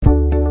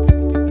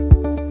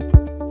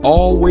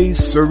always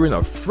serving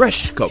a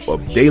fresh cup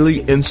of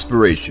daily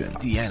inspiration.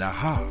 Deanna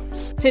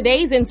Hobbs.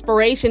 Today's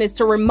inspiration is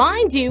to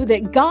remind you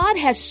that God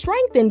has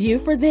strengthened you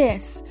for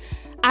this.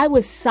 I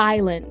was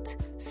silent,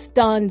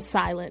 stunned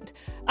silent.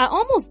 I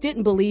almost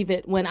didn't believe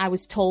it when I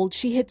was told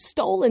she had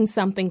stolen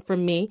something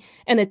from me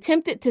and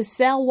attempted to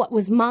sell what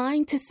was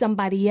mine to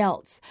somebody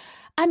else.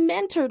 I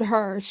mentored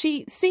her.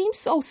 She seemed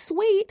so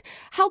sweet.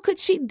 How could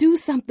she do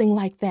something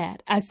like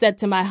that? I said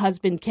to my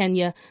husband,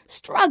 Kenya,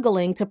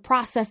 struggling to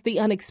process the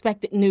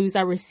unexpected news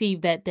I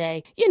received that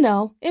day. You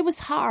know, it was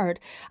hard.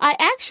 I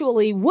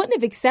actually wouldn't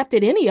have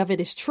accepted any of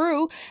it as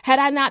true had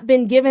I not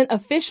been given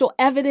official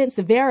evidence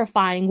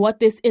verifying what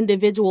this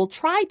individual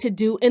tried to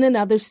do in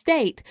another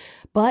state.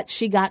 But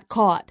she got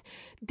caught.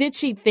 Did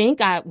she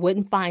think I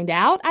wouldn't find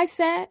out? I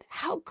said.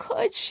 How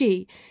could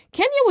she?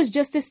 Kenya was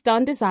just as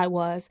stunned as I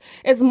was.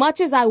 As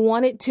much as I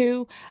wanted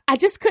to, I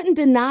just couldn't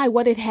deny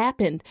what had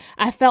happened.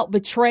 I felt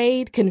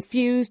betrayed,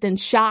 confused, and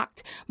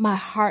shocked. My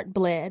heart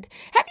bled.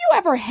 Have you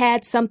ever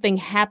had something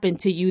happen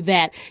to you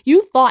that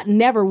you thought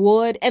never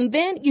would, and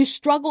then you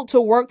struggled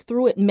to work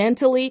through it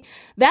mentally?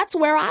 That's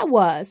where I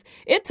was.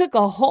 It took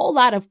a whole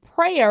lot of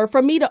prayer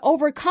for me to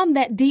overcome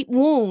that deep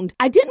wound.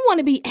 I didn't want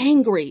to be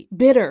angry,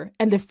 bitter,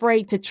 and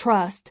afraid to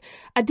trust.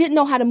 I didn't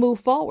know how to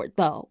move forward,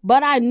 though,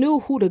 but I knew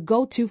who to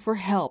go to for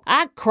help.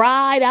 I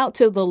cried out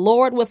to the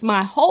Lord with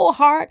my whole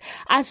heart.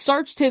 I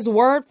searched His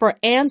word for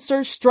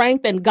answers,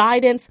 strength, and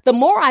guidance. The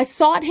more I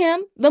sought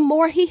Him, the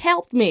more He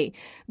helped me.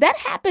 That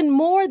happened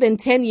more than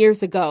 10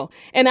 years ago,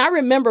 and I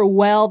remember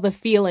well the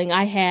feeling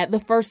I had the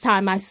first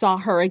time I saw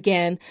her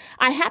again.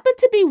 I happened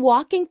to be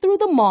walking through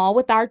the mall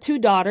with our two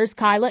daughters,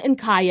 Kyla and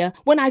Kaya,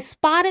 when I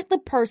spotted the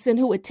person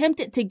who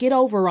attempted to get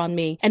over on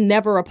me and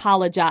never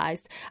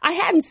apologized. I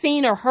hadn't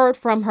seen or heard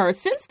from her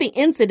since the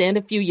incident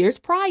a few years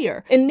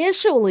prior.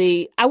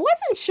 Initially, I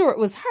wasn't sure it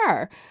was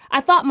her.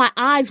 I thought my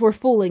eyes were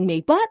fooling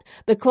me, but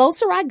the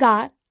closer I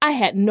got, I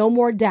had no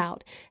more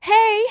doubt.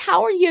 Hey,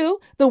 how are you?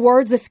 The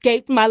words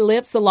escaped my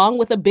lips along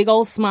with a big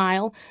old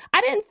smile.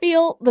 I didn't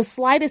feel the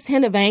slightest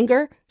hint of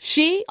anger.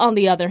 She, on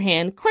the other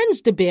hand,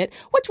 cringed a bit,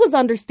 which was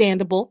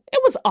understandable.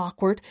 It was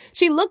awkward.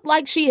 She looked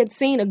like she had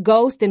seen a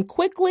ghost, and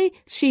quickly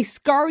she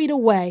scurried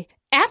away.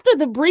 After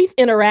the brief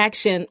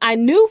interaction, I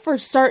knew for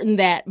certain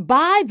that,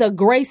 by the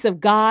grace of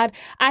God,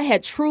 I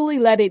had truly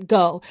let it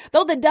go.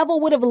 Though the devil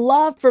would have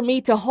loved for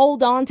me to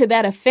hold on to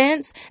that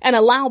offense and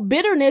allow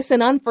bitterness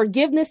and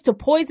unforgiveness to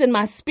poison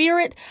my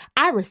spirit,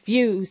 I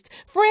refused.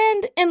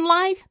 Friend, in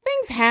life,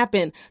 things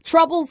happen.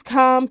 Troubles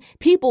come.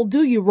 People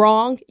do you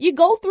wrong. You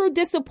go through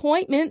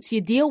disappointments.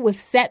 You deal with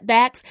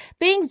setbacks.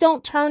 Things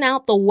don't turn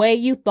out the way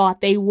you thought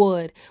they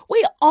would.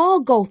 We all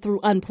go through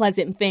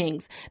unpleasant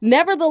things.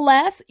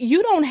 Nevertheless,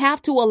 you don't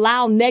have to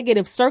allow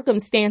negative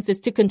circumstances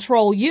to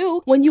control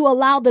you when you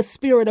allow the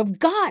Spirit of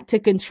God to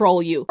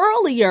control you.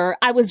 Earlier,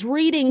 I was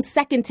reading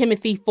 2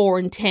 Timothy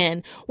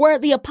 4:10, where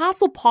the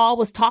Apostle Paul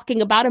was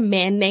talking about a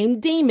man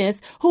named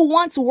Demas who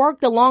once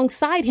worked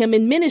alongside him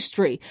in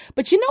ministry.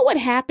 But you know what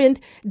happened?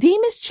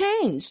 Demas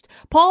changed.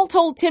 Paul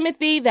told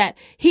Timothy that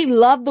he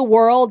loved the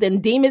world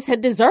and Demas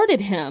had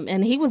deserted him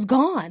and he was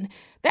gone.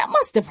 That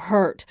must have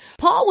hurt.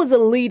 Paul was a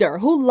leader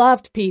who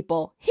loved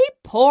people. He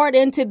poured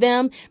into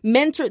them,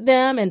 mentored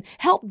them, and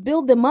helped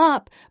build them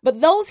up.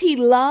 But those he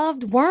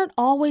loved weren't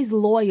always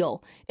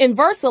loyal. In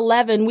verse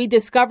 11, we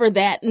discover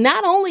that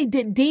not only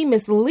did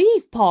Demas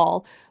leave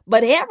Paul,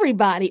 but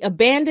everybody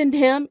abandoned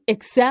him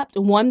except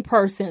one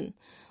person.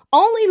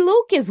 Only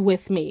Luke is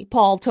with me,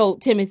 Paul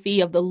told Timothy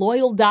of the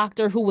loyal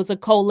doctor who was a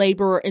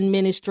co-laborer in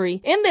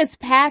ministry. In this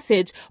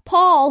passage,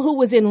 Paul, who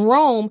was in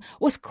Rome,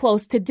 was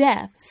close to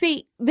death.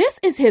 See, this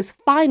is his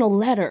final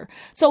letter.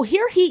 So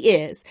here he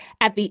is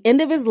at the end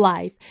of his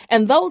life,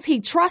 and those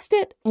he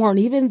trusted weren't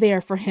even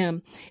there for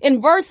him. In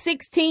verse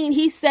 16,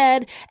 he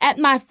said, "At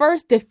my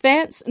first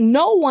defense,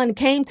 no one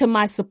came to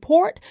my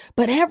support,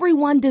 but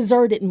everyone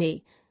deserted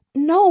me."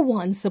 No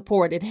one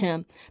supported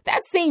him.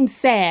 That seems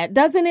sad,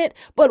 doesn't it?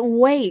 But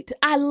wait,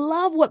 I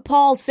love what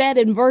Paul said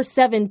in verse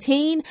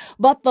 17,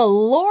 "But the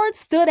Lord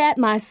stood at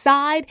my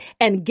side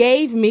and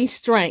gave me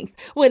strength."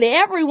 When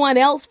everyone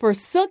else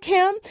forsook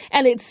him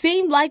and it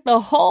seemed like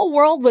the whole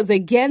world was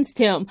against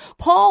him,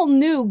 Paul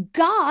knew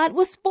God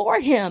was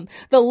for him.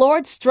 The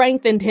Lord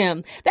strengthened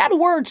him. That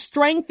word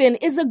strengthen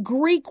is a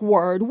Greek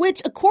word,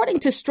 which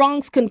according to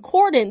Strong's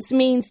Concordance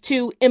means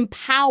to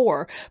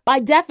empower. By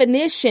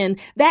definition,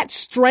 that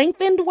strengthened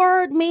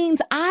word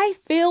means I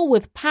fill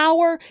with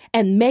power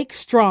and make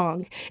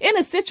strong. In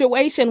a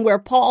situation where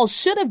Paul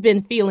should have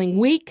been feeling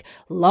weak,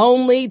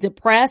 lonely,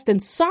 depressed,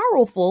 and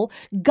sorrowful,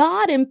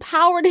 God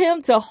empowered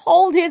him to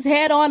hold his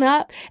head on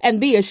up and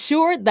be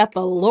assured that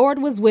the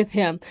Lord was with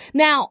him.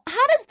 Now,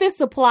 how does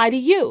this apply to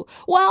you?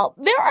 Well,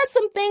 there are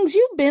some things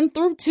you've been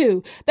through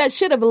too that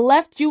should have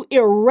left you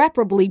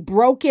irreparably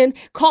broken,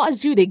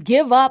 caused you to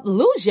give up,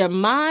 lose your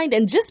mind,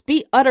 and just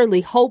be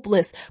utterly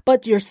hopeless.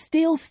 But you're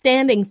still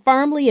standing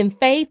firmly in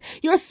faith.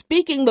 You're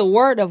speaking the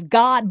word of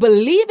God,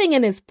 believing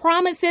in his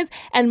promises,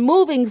 and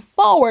moving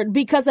forward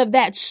because of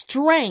that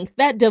strength,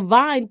 that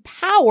divine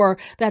power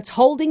that's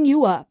holding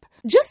you up.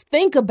 Just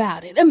think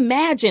about it.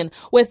 Imagine,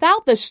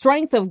 without the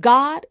strength of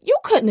God, you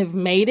couldn't have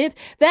made it.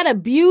 That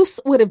abuse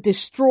would have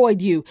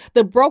destroyed you.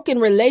 The broken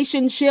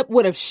relationship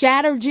would have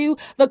shattered you.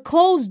 The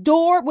closed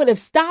door would have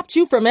stopped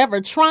you from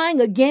ever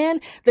trying again.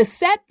 The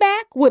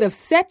setback would have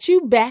set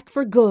you back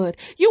for good.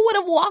 You would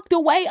have walked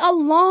away a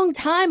long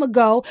time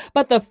ago,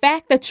 but the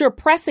fact that you're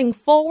pressing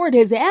forward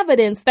is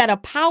evidence that a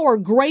power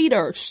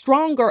greater,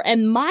 stronger,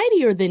 and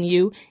mightier than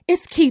you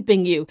is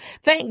keeping you.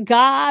 Thank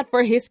God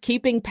for his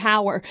keeping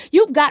power.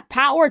 You've got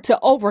power to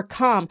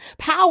overcome,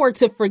 power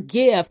to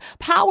forgive,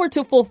 power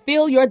to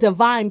fulfill your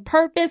divine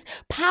purpose,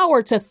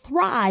 power to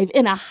thrive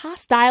in a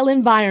hostile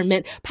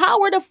environment,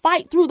 power to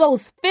fight through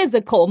those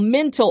physical,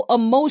 mental,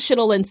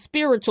 emotional, and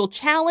spiritual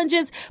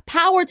challenges,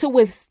 power to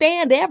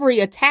withstand every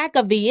attack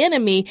of the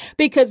enemy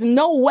because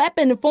no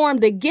weapon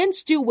formed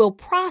against you will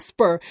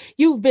prosper.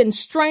 You've been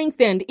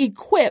strengthened,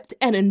 equipped,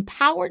 and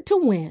empowered to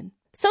win.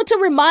 So to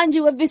remind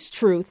you of this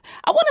truth,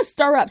 I want to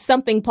stir up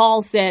something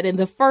Paul said in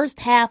the first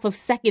half of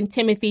 2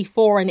 Timothy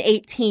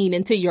 4:18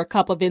 into your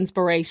cup of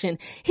inspiration.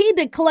 He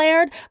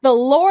declared, "The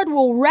Lord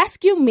will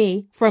rescue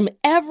me from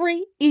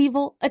every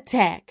evil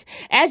attack."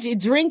 As you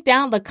drink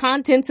down the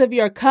contents of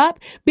your cup,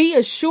 be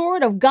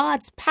assured of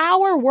God's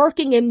power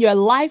working in your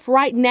life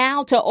right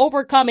now to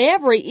overcome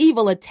every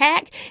evil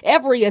attack,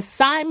 every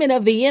assignment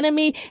of the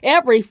enemy,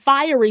 every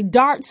fiery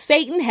dart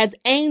Satan has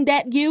aimed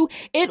at you.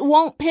 It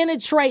won't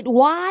penetrate.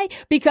 Why?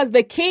 Because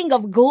the King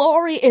of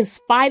Glory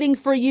is fighting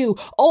for you.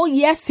 Oh,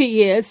 yes,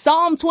 he is.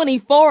 Psalm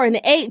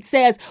 24:8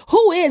 says,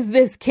 "Who is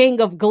this King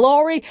of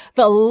Glory?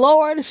 The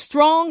Lord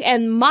strong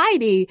and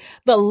mighty."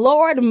 The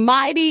Lord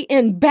mighty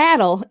in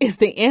battle is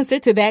the answer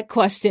to that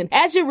question.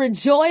 As you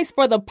rejoice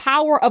for the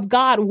power of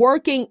God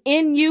working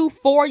in you,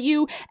 for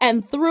you,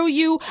 and through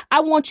you, I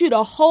want you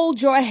to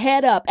hold your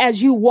head up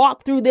as you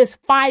walk through this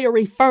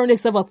fiery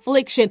furnace of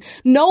affliction.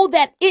 Know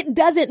that it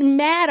doesn't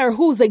matter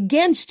who's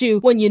against you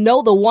when you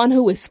know the one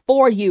who is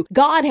for you.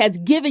 God has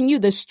given you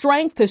the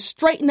strength to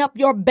straighten up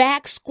your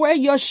back, square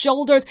your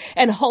shoulders,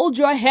 and hold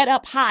your head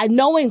up high,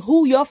 knowing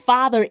who your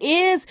Father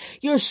is.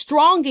 You're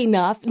strong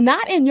enough,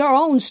 not in your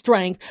own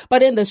strength,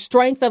 but in the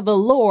strength of the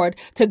Lord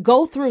to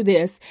go through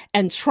this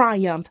and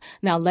triumph.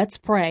 Now let's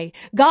pray.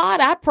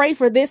 God, I pray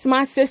for this,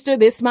 my sister,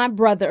 this, my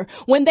brother,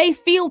 when they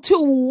feel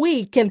too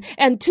weak and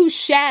too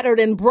shattered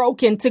and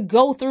broken to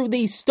go through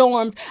these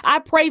storms. I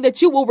pray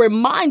that you will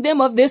remind them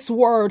of this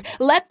word.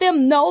 Let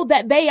them know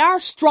that they are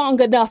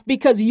strong enough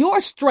because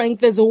your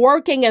strength is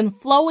working and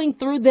flowing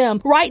through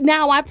them. Right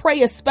now, I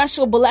pray a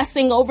special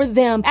blessing over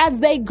them as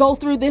they go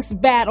through this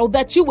battle,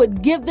 that you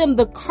would give them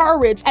the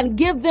courage and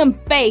give them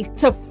faith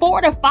to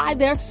fortify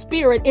their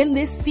spirit in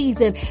this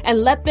season, and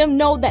let them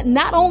know that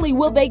not only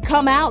will they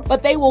come out,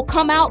 but they will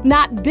come out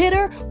not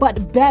bitter,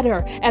 but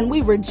better. And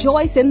we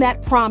rejoice in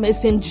that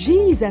promise in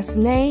Jesus'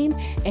 name.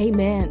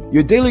 Amen.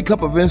 Your Daily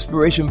Cup of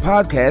Inspiration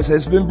podcast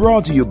has been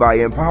brought to you by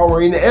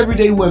Empowering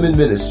Everyday Women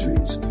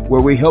Ministries,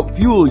 where we help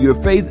fuel your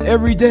faith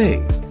every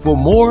day. For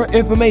more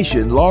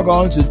information, log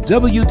on to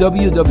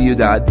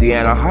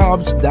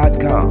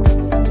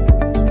www.deannahobbs.com.